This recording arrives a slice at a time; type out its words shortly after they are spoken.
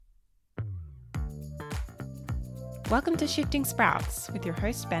Welcome to Shifting Sprouts with your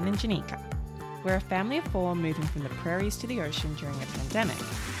hosts Ben and Janika. We're a family of four moving from the prairies to the ocean during a pandemic.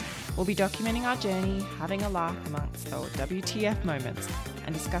 We'll be documenting our journey, having a laugh amongst the WTF moments,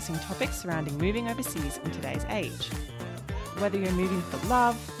 and discussing topics surrounding moving overseas in today's age. Whether you're moving for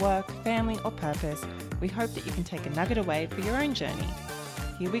love, work, family, or purpose, we hope that you can take a nugget away for your own journey.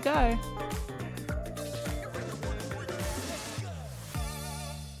 Here we go.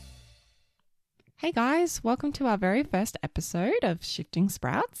 Hey guys, welcome to our very first episode of Shifting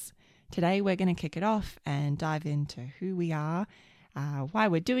Sprouts. Today we're going to kick it off and dive into who we are, why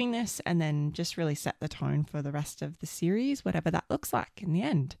we're doing this, and then just really set the tone for the rest of the series, whatever that looks like in the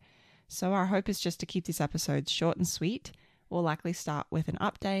end. So our hope is just to keep this episode short and sweet. We'll likely start with an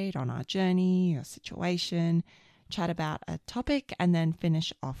update on our journey or situation, chat about a topic, and then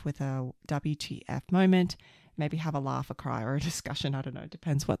finish off with a WTF moment. Maybe have a laugh, a cry, or a discussion. I don't know.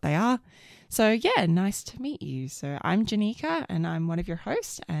 Depends what they are. So yeah, nice to meet you. So I'm Janika and I'm one of your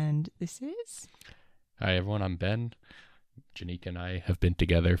hosts, and this is... Hi everyone, I'm Ben. Janika and I have been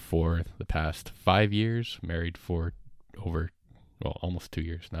together for the past 5 years, married for almost 2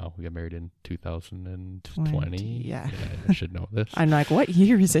 years now. We got married in 2020. Yeah. I should know this. I'm like, what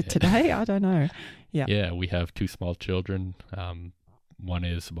year is it today? I don't know. Yeah. Yeah, we have two small children. One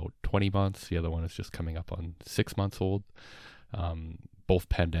is about 20 months. The other one is just coming up on 6 months old. Both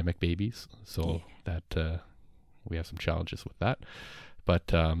pandemic babies. So that we have some challenges with that.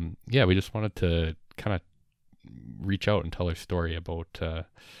 But we just wanted to kind of reach out and tell our story about, the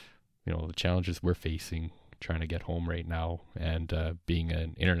challenges we're facing trying to get home right now, and being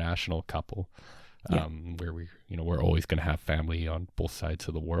an international couple, where we're always going to have family on both sides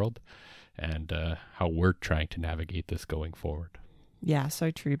of the world, and how we're trying to navigate this going forward. Yeah, so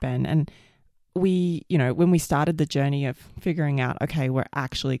true, Ben. And we, when we started the journey of figuring out, okay, we're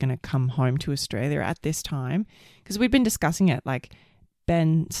actually going to come home to Australia at this time, because we've been discussing it, like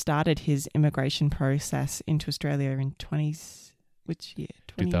Ben started his immigration process into Australia in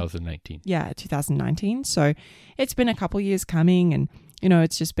 2019. Yeah, 2019. So it's been a couple years coming, and,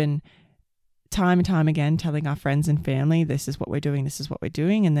 it's just been time and time again telling our friends and family, this is what we're doing, this is what we're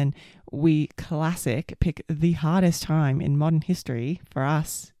doing. And then we pick the hardest time in modern history for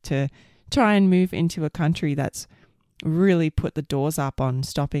us to try and move into a country that's really put the doors up on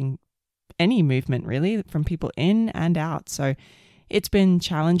stopping any movement really from people in and out. So it's been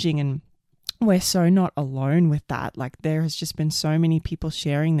challenging, and we're so not alone with that. Like, there has just been so many people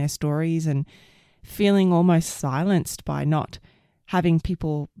sharing their stories and feeling almost silenced by not having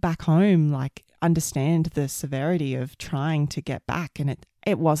people back home like understand the severity of trying to get back. And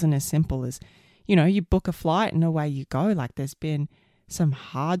it wasn't as simple as, you book a flight and away you go. Like, there's been some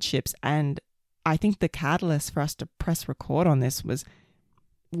hardships, and I think the catalyst for us to press record on this was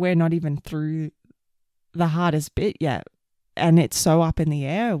we're not even through the hardest bit yet. And it's so up in the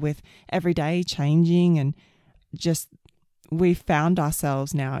air with every day changing, and just we found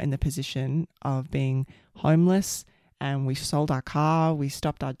ourselves now in the position of being homeless, and we've sold our car, we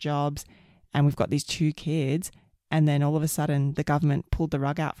stopped our jobs, and we've got these two kids. And then all of a sudden the government pulled the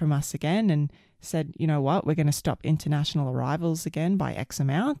rug out from us again and said, you know what, we're going to stop international arrivals again by X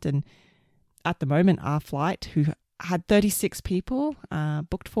amount. And at the moment, our flight, who had 36 people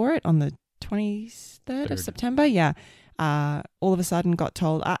booked for it on the 23rd of September, all of a sudden got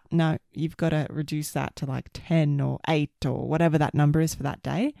told, no, you've got to reduce that to like 10 or 8 or whatever that number is for that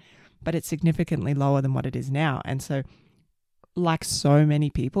day. But it's significantly lower than what it is now. And so, like so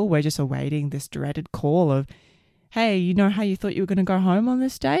many people, we're just awaiting this dreaded call of, hey, you know how you thought you were going to go home on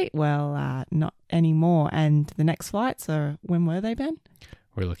this date? Well, not anymore. And the next flights are, when were they, Ben?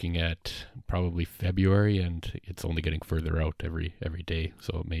 We're looking at probably February, and it's only getting further out every day.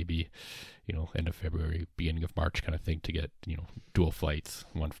 So maybe, end of February, beginning of March kind of thing, to get, dual flights,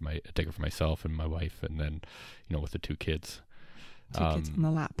 a ticket for myself and my wife, and then, with the two kids. Two kids on the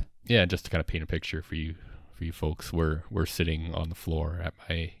lap. Yeah, just to kind of paint a picture for you folks, we're sitting on the floor at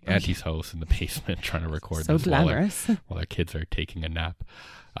my auntie's house in the basement trying to record so this glamorous while our kids are taking a nap,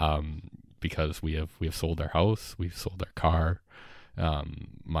 because we have sold our house, we've sold our car.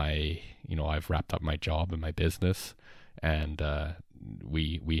 I've wrapped up my job and my business, and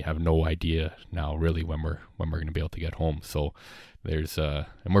we have no idea now really when we're going to be able to get home. So there's and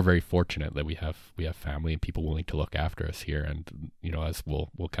we're very fortunate that we have family and people willing to look after us here. And as we'll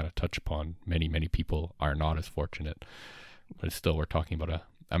kind of touch upon, many people are not as fortunate, but still we're talking about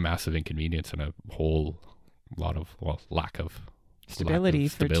a massive inconvenience and a whole lot of lack of stability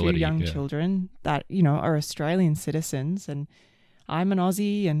for two young children that are Australian citizens. And I'm an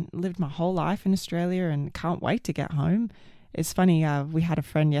Aussie and lived my whole life in Australia and can't wait to get home. it's funny. We had a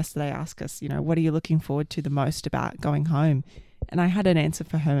friend yesterday ask us, what are you looking forward to the most about going home? And I had an answer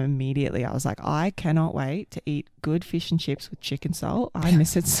for her immediately. I was like, I cannot wait to eat good fish and chips with chicken salt. I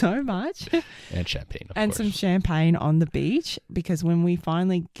miss it so much. And champagne, of and course. some champagne on the beach, because when we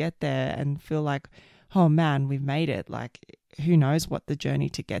finally get there and feel like, oh man, we've made it, like who knows what the journey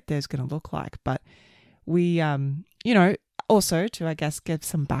to get there is going to look like. But we, also to, I guess, give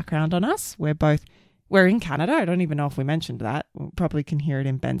some background on us, we're in Canada. I don't even know if we mentioned that. We probably can hear it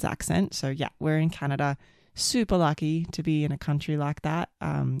in Ben's accent. So yeah, we're in Canada. Super lucky to be in a country like that.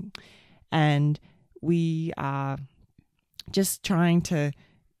 And we are just trying to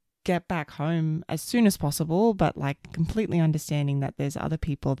get back home as soon as possible, but like completely understanding that there's other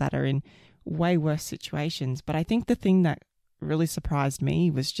people that are in way worse situations. But I think the thing that really surprised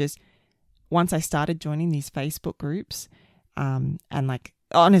me was just once I started joining these Facebook groups, and like,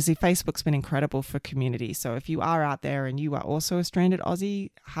 honestly, Facebook's been incredible for community. So if you are out there and you are also a stranded Aussie,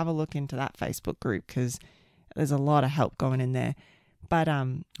 have a look into that Facebook group, because there's a lot of help going in there. But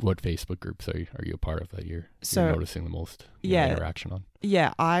what Facebook groups are you a part of that you're noticing the most interaction on?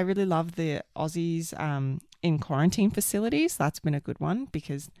 Yeah, I really love the Aussies in quarantine facilities. That's been a good one,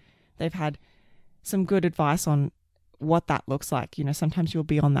 because they've had some good advice on what that looks like. Sometimes you'll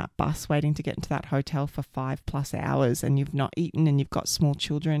be on that bus waiting to get into that hotel for 5+ hours and you've not eaten and you've got small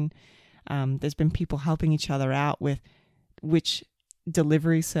children. There's been people helping each other out with which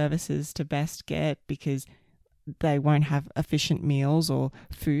delivery services to best get, because they won't have efficient meals or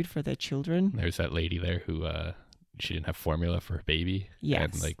food for their children. There's that lady there who she didn't have formula for her baby. Yes.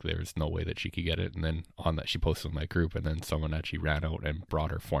 And like there was no way that she could get it. And then on that, she posted in my group, and then someone actually ran out and brought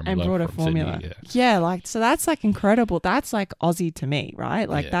her formula. Sydney. Yeah, like, so that's like incredible. That's like Aussie to me, right?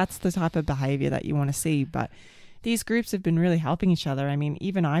 Like that's the type of behavior that you want to see. But these groups have been really helping each other. I mean,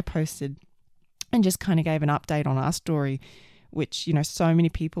 even I posted and just kind of gave an update on our story, which, so many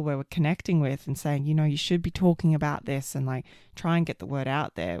people were connecting with and saying, you should be talking about this and like try and get the word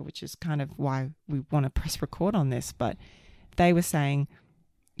out there, which is kind of why we want to press record on this. But they were saying,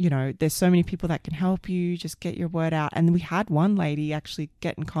 there's so many people that can help you, just get your word out. And we had one lady actually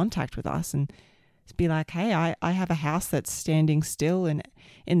get in contact with us and be like, hey, I have a house that's standing still in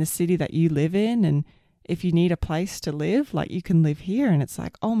the city that you live in. And if you need a place to live, like you can live here. And it's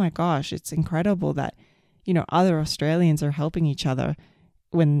like, oh my gosh, it's incredible that other Australians are helping each other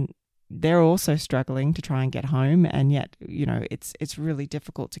when they're also struggling to try and get home. And yet, it's really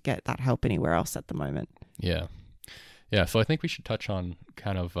difficult to get that help anywhere else at the moment. Yeah. Yeah. So I think we should touch on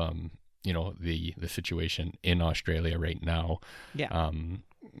kind of, the situation in Australia right now. Yeah.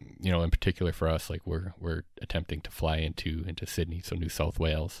 In particular for us, like we're attempting to fly into Sydney, so New South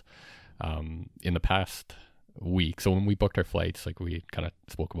Wales, in the past week. So when we booked our flights, like we kind of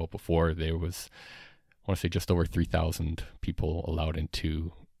spoke about before, there was, I want to say, just over 3,000 people allowed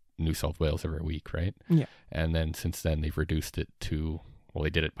into New South Wales every week, right? Yeah. And then since then, they've reduced it to,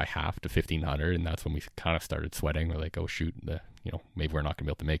 they did it by half to 1,500, and that's when we kind of started sweating. We're like, oh shoot, maybe we're not going to be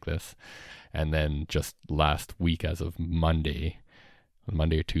able to make this. And then just last week, as of Monday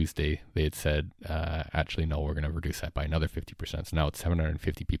or Tuesday, they had said, actually, no, we're going to reduce that by another 50%. So now it's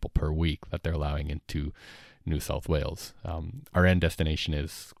 750 people per week that they're allowing into New South Wales. Our end destination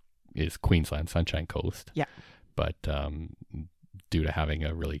is Queensland, Sunshine Coast. Yeah. But due to having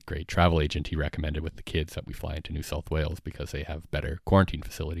a really great travel agent, he recommended with the kids that we fly into New South Wales because they have better quarantine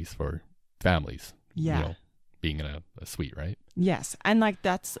facilities for families. Yeah. Being in a suite, right? Yes. And like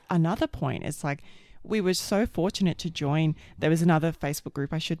that's another point. It's like we were so fortunate to join. There was another Facebook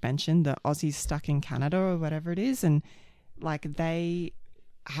group I should mention, the Aussies Stuck in Canada or whatever it is. And like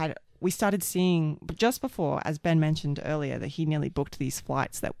we started seeing just before, as Ben mentioned earlier, that he nearly booked these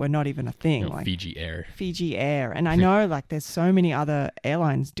flights that were not even a thing. Like Fiji Air. And I know like there's so many other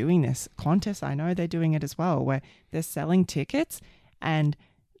airlines doing this. Qantas, I know they're doing it as well, where they're selling tickets and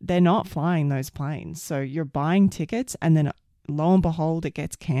they're not flying those planes. So you're buying tickets and then lo and behold, it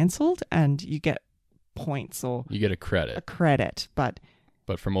gets cancelled and you get points or you get a credit. But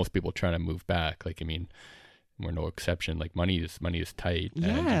for most people trying to move back, like, I mean, we're no exception. Like money is tight. Yeah,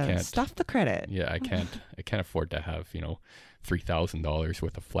 and you can't stuff the credit. Yeah, I can't afford to have $3,000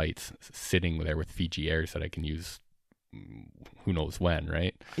 worth of flights sitting there with Fiji Airs that I can use who knows when,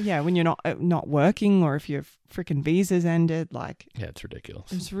 right? Yeah, when you're not working or if your freaking visa's ended, like yeah, it's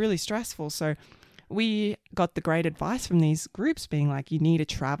ridiculous. It's really stressful. So we got the great advice from these groups being like, you need a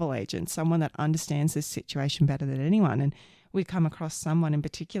travel agent, someone that understands this situation better than anyone. And we come across someone in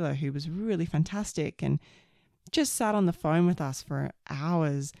particular who was really fantastic and just sat on the phone with us for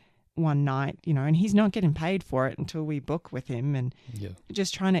hours one night, and he's not getting paid for it until we book with him, and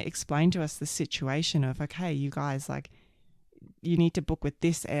just trying to explain to us the situation of, okay, you guys, like, you need to book with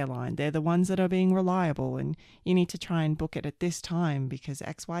this airline. They're the ones that are being reliable, and you need to try and book it at this time because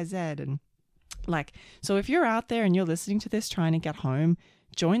XYZ. And like, so if you're out there and you're listening to this trying to get home,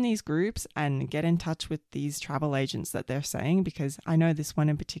 join these groups and get in touch with these travel agents that they're saying, because I know this one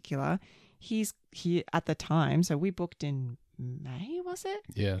in particular, he at the time, so we booked in May, was it?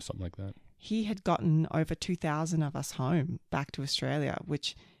 Yeah, something like that. He had gotten over 2,000 of us home back to Australia,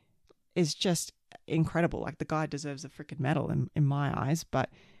 which is just incredible. Like, the guy deserves a freaking medal in my eyes. But,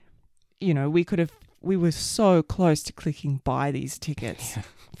 you know, we were so close to clicking buy these tickets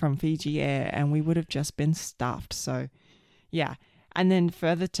from Fiji Air, and we would have just been stuffed. So, yeah. And then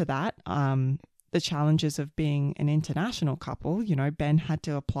further to that, the challenges of being an international couple, you know, Ben had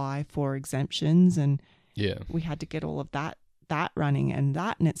to apply for exemptions, and we had to get all of that running. And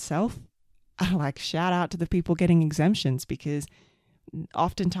that in itself, like, shout out to the people getting exemptions, because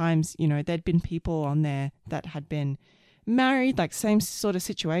oftentimes, you know, there'd been people on there that had been married, like same sort of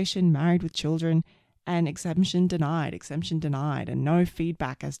situation, married with children, and exemption denied, and no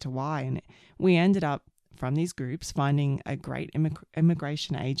feedback as to why. And we ended up, from these groups, finding a great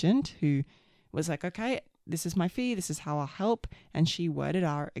immigration agent who was like, okay, this is my fee, this is how I'll help. And she worded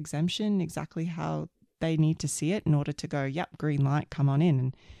our exemption exactly how they need to see it in order to go, yep, green light, come on in.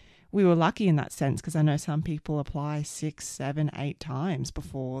 And we were lucky in that sense, because I know some people apply 6, 7, 8 times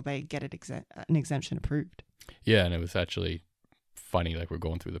before they get an exemption approved. Yeah, and it was actually funny, like, we're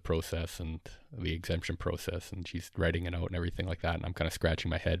going through the process and the exemption process, and she's writing it out and everything like that, and I'm kind of scratching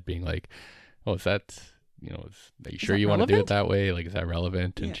my head being like, oh, is that, you know, are you sure you want to do it that way? Like, is that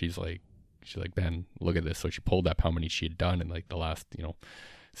relevant? And she's like, Ben, look at this. So she pulled up how many she had done in, like, the last, you know,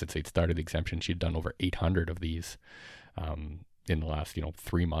 since they'd started the exemption, she'd done over 800 of these in the last, you know,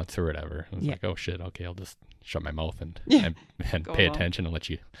 3 months or whatever. I was like, oh shit, okay, I'll just shut my mouth and pay attention and let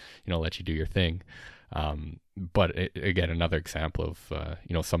you do your thing. But again, another example of,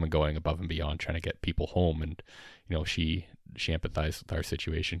 you know, someone going above and beyond trying to get people home. And, you know, she empathized with our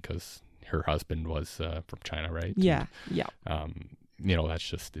situation because her husband was from China, right? Yeah. And, yeah. You know, that's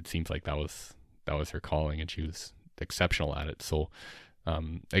just, it seems like that was her calling, and she was exceptional at it. So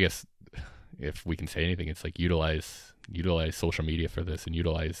I guess if we can say anything, it's like utilize social media for this, and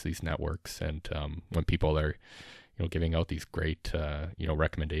utilize these networks. And when people are, you know, giving out these great, you know,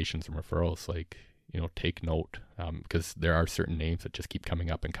 recommendations and referrals, like, you know, take note, because there are certain names that just keep coming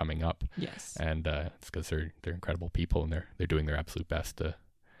up and coming up. Yes. And it's because they're incredible people, and they're doing their absolute best to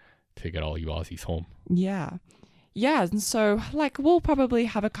get all you Aussies home. Yeah. Yeah, and so, like, we'll probably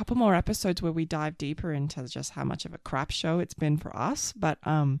have a couple more episodes where we dive deeper into just how much of a crap show it's been for us. But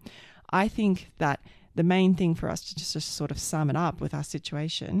I think that the main thing for us to just sort of sum it up with our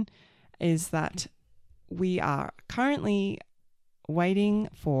situation is that we are currently waiting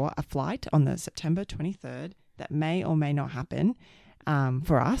for a flight on the September 23rd that may or may not happen.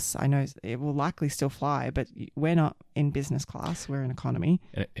 For us, I know it will likely still fly, but we're not in business class, we're in economy.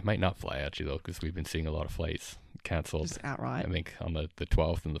 And it might not fly, actually, though, because we've been seeing a lot of flights canceled. Just outright. I think on the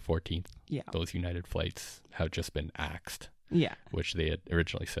 12th and the 14th, those United flights have just been axed. Yeah. Which they had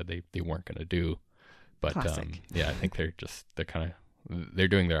originally said they weren't going to do. But yeah, I think they're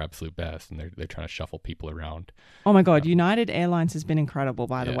doing their absolute best, and they're trying to shuffle people around. Oh my God, United Airlines has been incredible,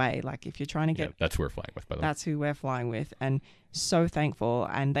 by the way. Like, if you're trying to get... that's who we're flying with, by the way. That's who we're flying with, and so thankful.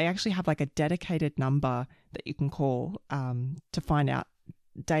 And they actually have, like, a dedicated number that you can call to find out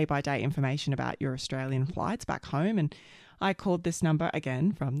day-by-day information about your Australian flights back home. And I called this number,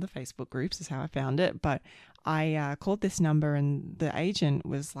 again, from the Facebook groups is how I found it, but I called this number, and the agent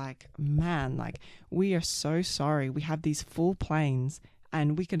was like, man, like, we are so sorry. We have these full planes,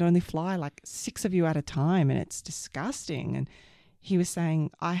 and we can only fly like 6 of you at a time, and it's disgusting. And he was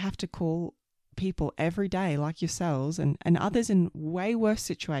saying, I have to call people every day like yourselves and others in way worse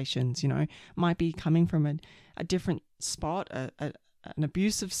situations, you know, might be coming from a different spot, an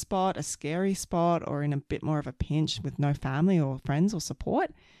abusive spot, a scary spot, or in a bit more of a pinch with no family or friends or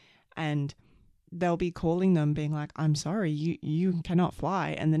support. And they'll be calling them being like, I'm sorry, you cannot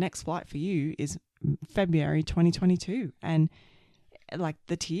fly. And the next flight for you is February 2022. And like,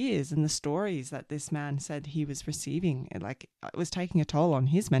 the tears and the stories that this man said he was receiving, like, it was taking a toll on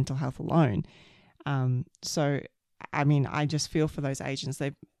his mental health alone. So, I mean, I just feel for those agents.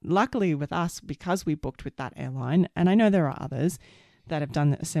 They luckily with us, because we booked with that airline, and I know there are others that have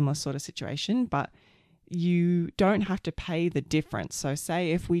done a similar sort of situation, but you don't have to pay the difference. So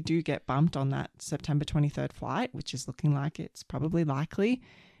say if we do get bumped on that September 23rd flight, which is looking like it's probably likely,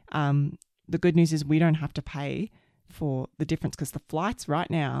 the good news is we don't have to pay for the difference, because the flights right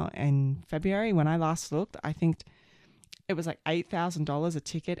now in February, when I last looked, I think it was like $8,000 a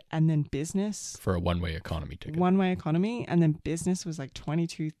ticket, and then business, For a one-way economy ticket. one-way economy, and then business was like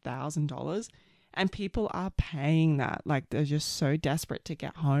 $22,000. And people are paying that. Like, they're just so desperate to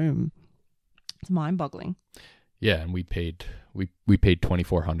get home. It's mind-boggling. Yeah, and we paid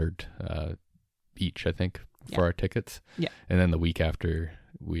 $2,400 each, I think, for our tickets. Yeah. And then the week after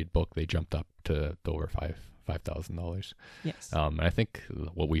we had booked, they jumped up to over $5,000. Yes. And I think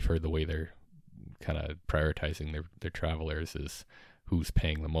what we've heard, the way they're kind of prioritizing their travelers is who's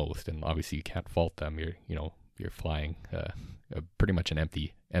paying the most, and obviously you can't fault them. You're flying pretty much an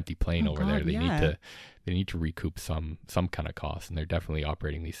empty plane over there. They need to recoup some kind of cost, and they're definitely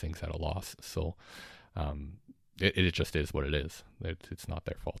operating these things at a loss. So it just is what it is. It's not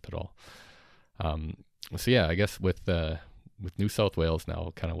their fault at all. So yeah, I guess with New South Wales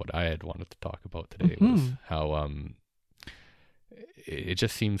now, kind of what I had wanted to talk about today was how it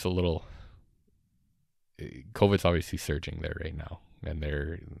just seems a little. COVID's obviously surging there right now, and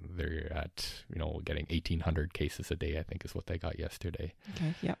they're at getting 1,800 cases a day, I think is what they got yesterday.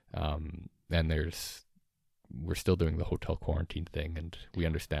 Okay. Yep. And we're still doing the hotel quarantine thing, and we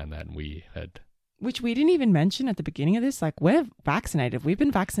understand that, and which we didn't even mention at the beginning of this. Like, we're vaccinated. We've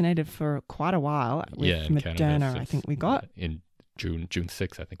been vaccinated for quite a while with Moderna. I think we got in June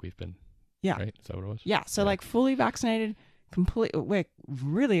 6th. I think we've been. Yeah. Right. Is that what it was? Yeah. So like fully vaccinated, we're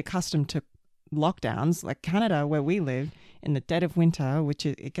really accustomed to lockdowns. Like Canada, where we live, in the dead of winter,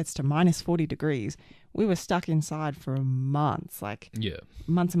 it gets to minus 40 degrees, we were stuck inside for months,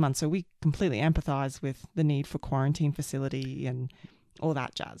 months and months. So we completely empathize with the need for quarantine facility and all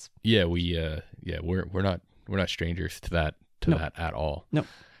that jazz. Yeah, we're not strangers to that that at all. No.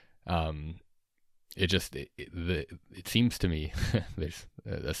 It seems to me there's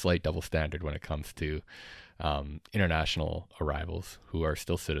a slight double standard when it comes to international arrivals who are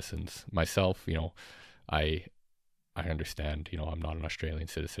still citizens. Myself, I understand, I'm not an Australian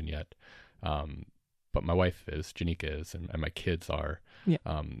citizen yet, but my wife is, Janika is, and my kids are. Yeah.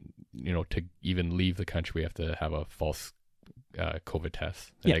 To even leave the country, we have to have a false COVID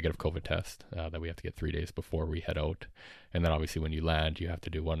test, negative COVID test that we have to get 3 days before we head out. And then obviously when you land, you have to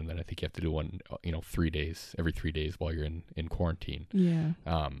do one. And then I think you have to do one, 3 days, every 3 days while you're in quarantine. Yeah.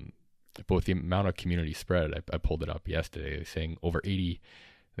 But with the amount of community spread, I pulled it up yesterday, they're saying over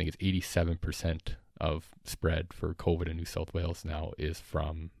 87% of spread for COVID in New South Wales now is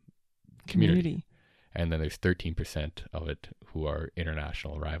from community. And then there's 13% of it who are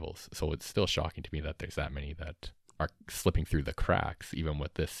international arrivals. So it's still shocking to me that there's that many that are slipping through the cracks, even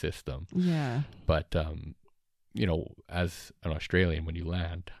with this system. Yeah. But, as an Australian, when you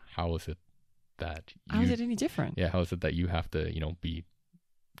land, how is it that how is it any different? Yeah. How is it that you have to, be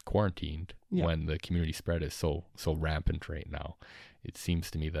quarantined when the community spread is so rampant right now? It seems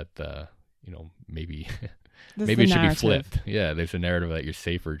to me that, maybe maybe it should be flipped. Yeah. There's a narrative that you're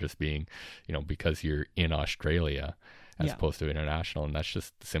safer just being, because you're in Australia as opposed to international. And that's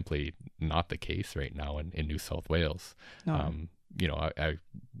just simply not the case right now in New South Wales. No. I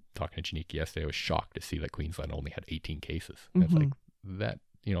talking to Janika yesterday, I was shocked to see that Queensland only had 18 cases. Mm-hmm. It's like that,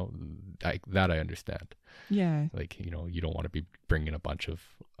 I understand. Yeah. Like, you don't want to be bringing a bunch of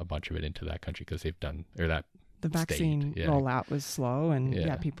it into that country because they've done, or that the vaccine rollout was slow,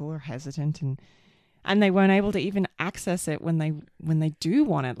 and people are hesitant, and they weren't able to even access it when they do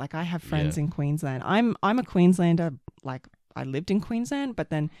want it. Like, I have friends in Queensland. I'm a Queenslander. Like, I lived in Queensland, but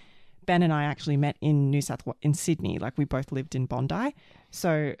then Ben and I actually met in Sydney. Like, we both lived in Bondi.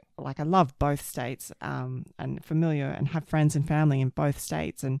 So, like, I love both states, and familiar, and have friends and family in both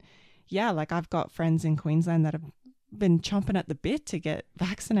states. And like, I've got friends in Queensland that have been chomping at the bit to get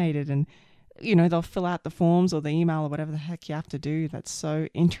vaccinated, and they'll fill out the forms or the email or whatever the heck you have to do. That's so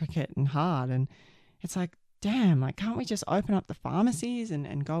intricate and hard. And it's like, damn, like, can't we just open up the pharmacies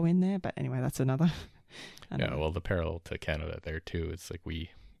and go in there? But anyway, that's another. Well, the parallel to Canada there too, it's like we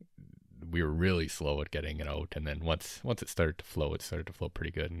were really slow at getting it out, and then once it started to flow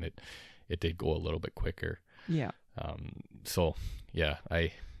pretty good, and it did go a little bit quicker. Yeah.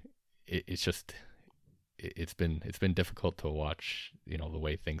 It's been difficult to watch, the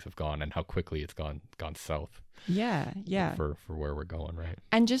way things have gone and how quickly it's gone south. Yeah. For where we're going, right?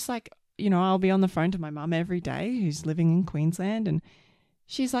 And just like, I'll be on the phone to my mum every day who's living in Queensland, and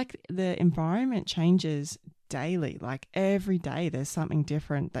she's like, the environment changes daily. Like, every day there's something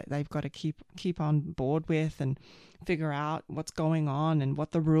different that they've got to keep on board with and figure out what's going on and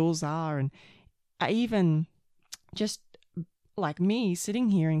what the rules are. And I even just like me sitting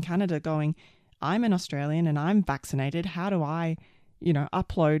here in Canada going, I'm an Australian and I'm vaccinated. How do I,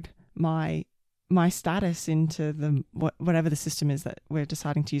 upload my my status into the whatever the system is that we're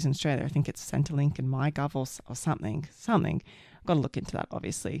deciding to use in Australia. I think it's Centrelink and MyGov or something. I've got to look into that,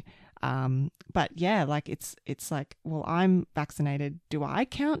 obviously. But yeah, like it's like, well, I'm vaccinated. Do I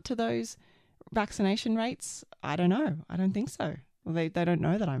count to those vaccination rates? I don't know. I don't think so. Well, they don't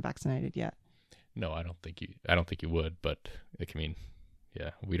know that I'm vaccinated yet. No, I don't think you would, but like, I mean,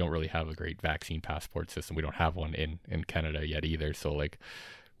 yeah, we don't really have a great vaccine passport system. We don't have one in Canada yet either. So like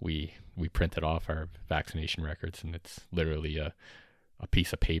we printed off our vaccination records, and it's literally a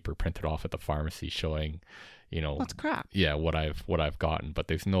piece of paper printed off at the pharmacy showing, That's crap. Yeah, what I've gotten, but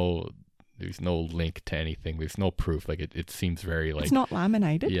there's no link to anything. There's no proof. Like it seems very like, it's not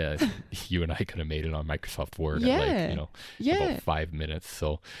laminated. Yeah, you and I could have made it on Microsoft Word Yeah. at about 5 minutes.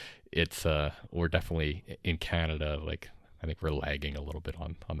 So it's we're definitely in Canada, like I think we're lagging a little bit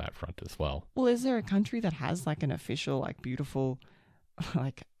on that front as well. Well, is there a country that has like an official, like beautiful,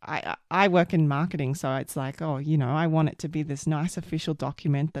 like I work in marketing, so it's like, oh, I want it to be this nice official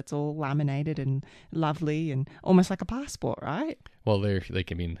document that's all laminated and lovely and almost like a passport, right? Well, they're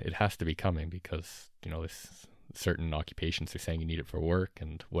like, I mean, it has to be coming because, there's certain occupations are saying you need it for work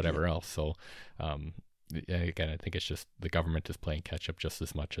and whatever else. So, again, I think it's just the government is playing catch up just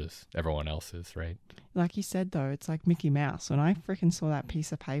as much as everyone else is, right? Like you said, though, it's like Mickey Mouse. When I freaking saw that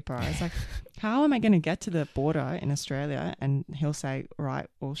piece of paper, I was like, how am I going to get to the border in Australia? And he'll say, right,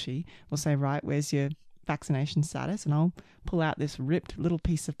 or she will say, right, where's your vaccination status? And I'll pull out this ripped little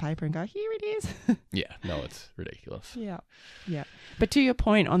piece of paper and go, here it is. Yeah, no, it's ridiculous. Yeah. But to your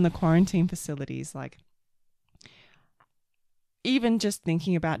point on the quarantine facilities, like even just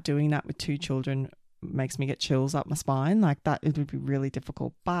thinking about doing that with 2 children makes me get chills up my spine. Like that, it would be really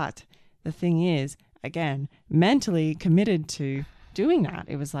difficult. But the thing is, again, mentally committed to doing that.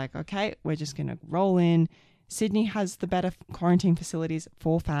 It was like, okay, we're just going to roll in. Sydney has the better quarantine facilities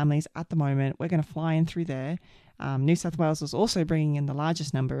for families at the moment. We're going to fly in through there. New South Wales was also bringing in the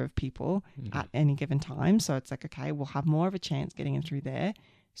largest number of people at any given time. So it's like, okay, we'll have more of a chance getting in through there.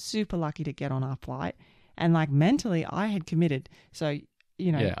 Super lucky to get on our flight. And like mentally, I had committed. So,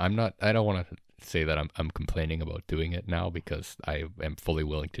 Yeah, I don't want to say that I'm complaining about doing it now, because I am fully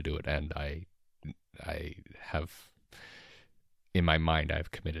willing to do it, and I have in my mind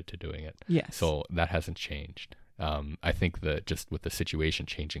I've committed to doing it. Yes. So that hasn't changed. I think that just with the situation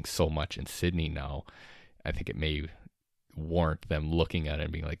changing so much in Sydney now, I think it may warrant them looking at it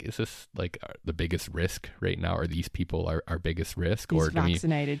and being like, is this like the biggest risk right now? Are these people our biggest risk? These or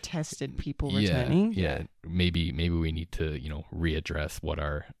vaccinated, tested people returning? Yeah. Maybe we need to, readdress what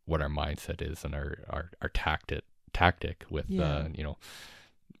our mindset is and our tactic with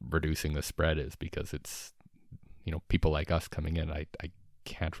reducing the spread is, because it's, people like us coming in, I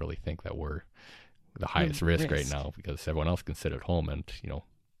can't really think that we're the highest risk right now, because everyone else can sit at home and,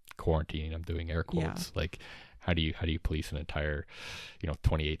 quarantine. I'm doing air quotes. Like, how do you police an entire,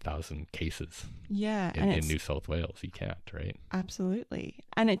 28,000 cases in New South Wales? You can't, right? Absolutely.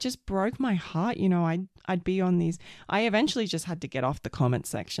 And it just broke my heart. I'd be on these. I eventually just had to get off the comment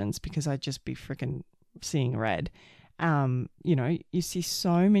sections because I'd just be freaking seeing red. You see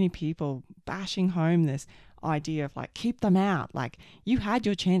so many people bashing home this idea of like, keep them out. Like, you had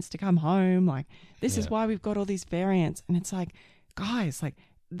your chance to come home. Like, this is why we've got all these variants. And it's like, guys, like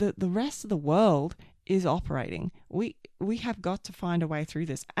the rest of the world is operating. We have got to find a way through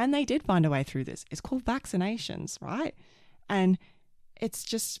this. And they did find a way through this. It's called vaccinations, right? And it's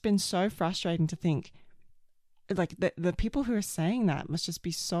just been so frustrating to think like the people who are saying that must just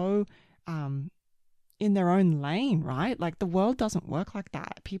be so in their own lane, right? Like, the world doesn't work like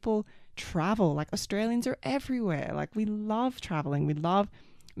that. People travel. Like, Australians are everywhere. Like, we love traveling. We love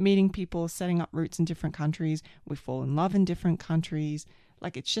meeting people, setting up roots in different countries. We fall in love in different countries.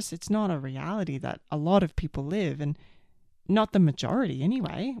 Like, it's not a reality that a lot of people live, and not the majority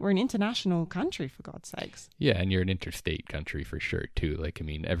anyway. We're an international country, for God's sakes. Yeah, and you're an interstate country for sure too. Like, I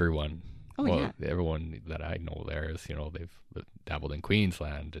mean, everyone that I know there is, they've dabbled in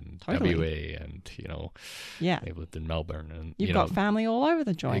Queensland and WA, and they've lived in Melbourne, and you've got family all over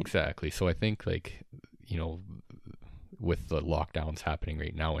the joint. Exactly. So I think, like, with the lockdowns happening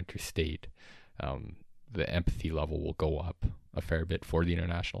right now interstate, the empathy level will go up a fair bit for the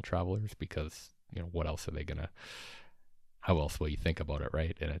international travelers, because what else are they gonna? How else will you think about it,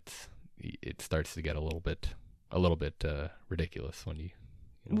 right? And it starts to get a little bit ridiculous when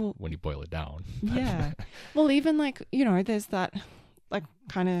you boil it down. Yeah. Well, even like, there's that like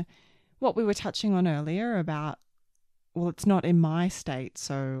kind of what we were touching on earlier about, well, it's not in my state,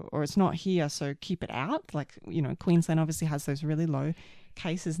 or it's not here, so keep it out. Like, Queensland obviously has those really low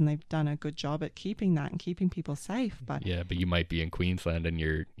cases, and they've done a good job at keeping that and keeping people safe. But yeah, but you might be in Queensland and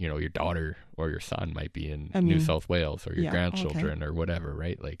your daughter or your son might be in I New mean, South Wales, or your yeah, grandchildren or whatever,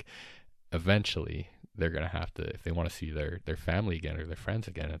 right? Like eventually they're going to have to, if they want to see their family again or their friends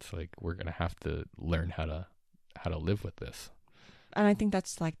again, it's like we're going to have to learn how to live with this. And I think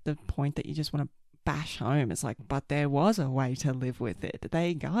that's like the point that you just want to bash home. It's like, but there was a way to live with it.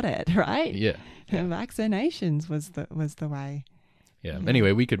 They got it, right? Yeah. Vaccinations was the way. Yeah.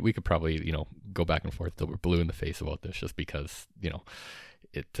 Anyway, we could probably, go back and forth till we're blue in the face about this, just because,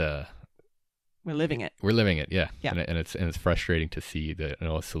 we're living it. We're living it, yeah. Yeah. And it's frustrating to see that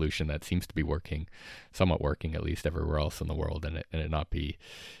a solution that seems to be somewhat working at least everywhere else in the world, and it not be,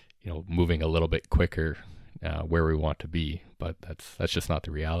 moving a little bit quicker where we want to be. But that's just not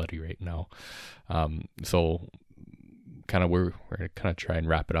the reality right now. So kind of we're gonna kind of try and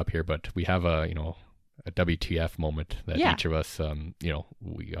wrap it up here, but we have a WTF moment that each of us,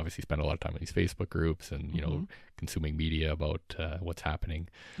 we obviously spend a lot of time in these Facebook groups and, consuming media about what's happening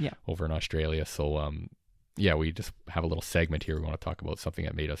over in Australia. So, we just have a little segment here. We want to talk about something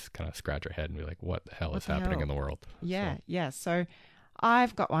that made us kind of scratch our head and be like, what the hell is happening in the world? Yeah. So. Yeah. So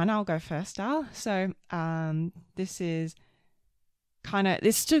I've got one. I'll go first, Al. So this is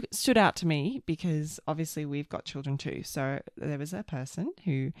this stood out to me because obviously we've got children too. So there was a person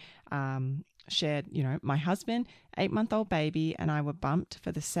who shared, my husband, 8-month-old baby, and I were bumped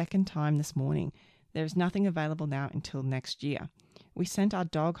for the second time this morning. There is nothing available now until next year. We sent our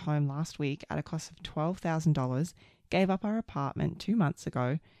dog home last week at a cost of $12,000, gave up our apartment 2 months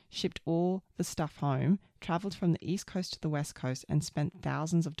ago, shipped all the stuff home, travelled from the East Coast to the West Coast, and spent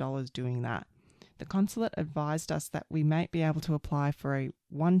thousands of dollars doing that. The consulate advised us that we might be able to apply for a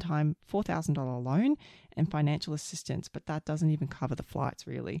one-time $4,000 loan and financial assistance, but that doesn't even cover the flights,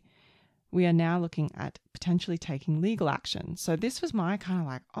 really. We are now looking at potentially taking legal action. So this was my kind of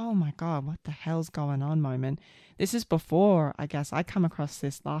like, oh my God, what the hell's going on moment. This is before, I guess, I come across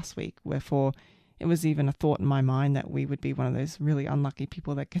this last week, wherefore it was even a thought in my mind that we would be one of those really unlucky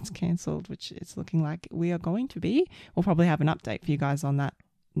people that gets cancelled, which it's looking like we are going to be. We'll probably have an update for you guys on that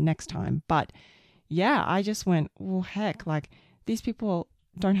next time. But yeah, I just went, well, heck, like these people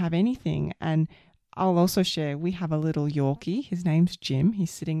don't have anything. And I'll also share, we have a little Yorkie. His name's Jim.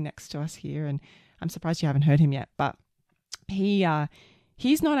 He's sitting next to us here, and I'm surprised you haven't heard him yet. But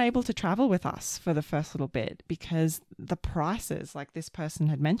he's not able to travel with us for the first little bit because the prices, like this person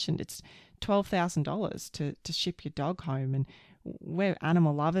had mentioned, it's $12,000 to ship your dog home. And we're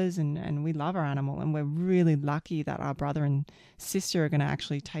animal lovers and we love our animal, and we're really lucky that our brother and sister are going to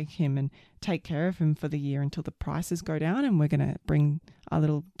actually take him and take care of him for the year until the prices go down, and we're going to bring our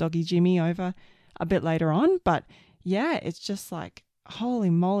little doggy Jimmy over a bit later on. But yeah, it's just like, holy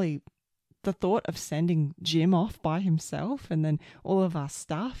moly, the thought of sending Jim off by himself and then all of our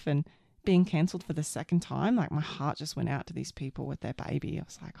stuff and being cancelled for the second time, like my heart just went out to these people with their baby. I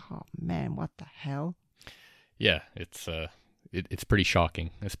was like, oh man, what the hell? Yeah, it's pretty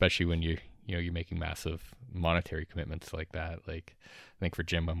shocking, especially when you're making massive monetary commitments like that. Like I think for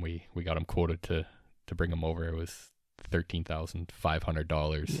Jim, when we got him quoted to bring him over, it was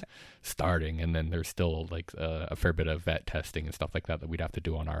 $13,500 starting, and then there's still like a fair bit of vet testing and stuff like that we'd have to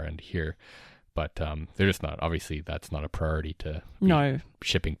do on our end here. But they're just not, obviously that's not a priority to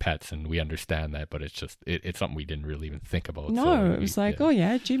shipping pets, and we understand that, but it's just it's something we didn't really even think about. It was like, oh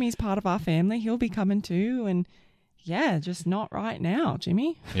yeah, Jimmy's part of our family, he'll be coming too, and yeah, just not right now,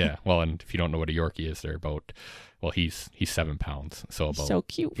 Jimmy. Yeah, well, and if you don't know what a Yorkie is, they're about, well, he's 7 pounds, so about so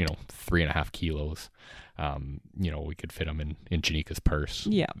cute, 3.5 kilos. We could fit him in Janika's purse.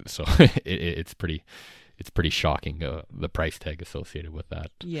 Yeah. So it's pretty shocking, the price tag associated with that.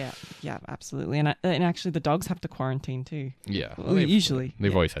 Yeah, absolutely. And actually the dogs have to quarantine too. Yeah. Well, usually.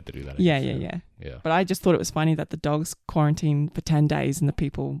 They've always had to do that. Yeah. But I just thought it was funny that the dogs quarantine for 10 days and the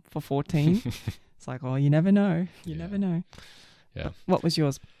people for 14. It's like, oh, you never know. You never know. Yeah. What was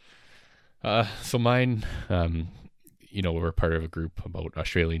yours? So mine, we're part of a group about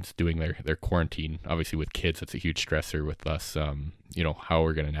Australians doing their quarantine. Obviously with kids, it's a huge stressor with us. How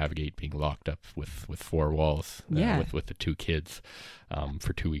we're going to navigate being locked up with 4 walls with the 2 kids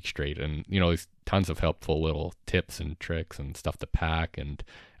for 2 weeks straight. And, there's tons of helpful little tips and tricks and stuff to pack and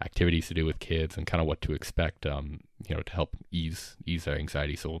activities to do with kids and kind of what to expect, to help ease our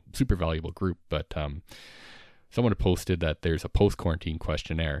anxiety. So super valuable group. But someone had posted that there's a post-quarantine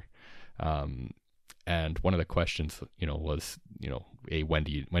questionnaire. And one of the questions, was, when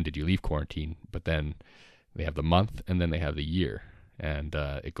did you leave quarantine? But then they have the month and then they have the year. And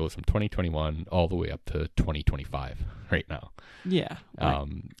it goes from 2021 all the way up to 2025 right now. Yeah. Right.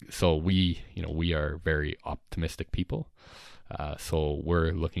 So we are very optimistic people. So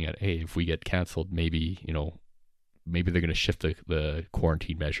we're looking at, hey, if we get canceled, maybe, maybe they're going to shift the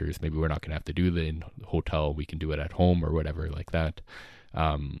quarantine measures. Maybe we're not going to have to do the in hotel. We can do it at home or whatever like that.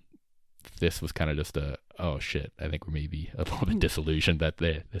 This was kind of just oh shit, I think we're maybe a little bit disillusioned that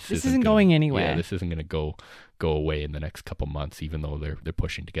this isn't going anywhere. Yeah, this isn't going to go away in the next couple months, even though they're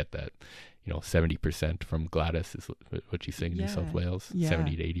pushing to get that, 70% from Gladys is what she's saying in New South Wales,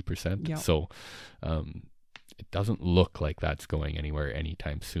 70 to 80%. Yep. So it doesn't look like that's going anywhere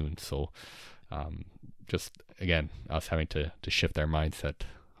anytime soon. So just, again, us having to shift our mindset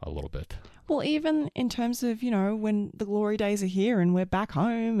a little bit. Well, even in terms of, when the glory days are here and we're back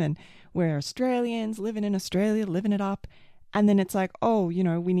home and we're Australians living in Australia, living it up. And then it's like, oh,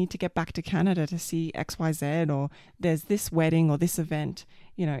 we need to get back to Canada to see XYZ, or there's this wedding or this event,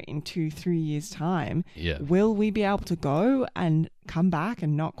 in 2-3 years' time. Yeah. Will we be able to go and come back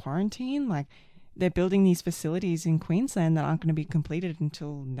and not quarantine? Like, they're building these facilities in Queensland that aren't going to be completed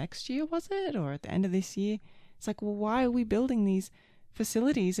until next year, was it? Or at the end of this year? It's like, well, why are we building these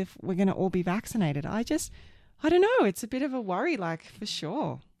facilities if we're going to all be vaccinated? I don't know. It's a bit of a worry, like, for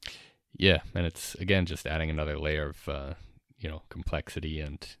sure. Yeah. And it's, again, just adding another layer of, complexity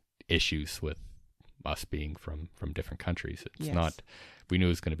and issues with us being from different countries. It's not, we knew it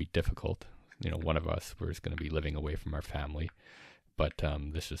was going to be difficult. One of us was going to be living away from our family, but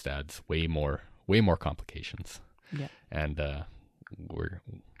this just adds way more complications. Yeah. And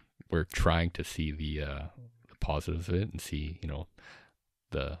we're trying to see the positives of it and see,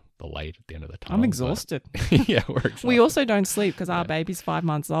 the light at the end of the tunnel. I'm exhausted. Yeah, we're exhausted. We also don't sleep because our baby's 5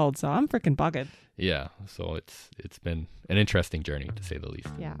 months old, so I'm freaking buggered. Yeah, so it's been an interesting journey, to say the least.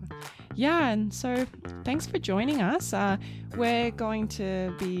 Yeah, and so thanks for joining us. We're going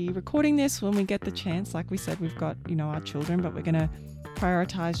to be recording this when we get the chance. Like we said, we've got, our children, but we're going to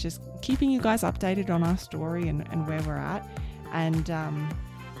prioritize just keeping you guys updated on our story and where we're at. And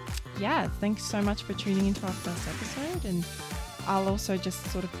thanks so much for tuning into our first episode. And I'll also just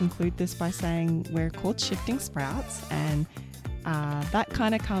sort of conclude this by saying we're called Shifting Sprouts, and that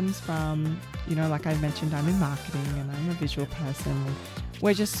kind of comes from, like I mentioned, I'm in marketing and I'm a visual person. And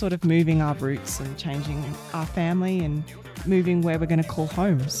we're just sort of moving our roots and changing our family and moving where we're going to call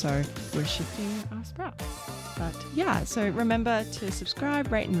home. So we're shifting our sprouts. But so remember to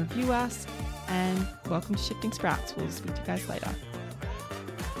subscribe, rate and review us, and welcome to Shifting Sprouts. We'll speak to you guys later.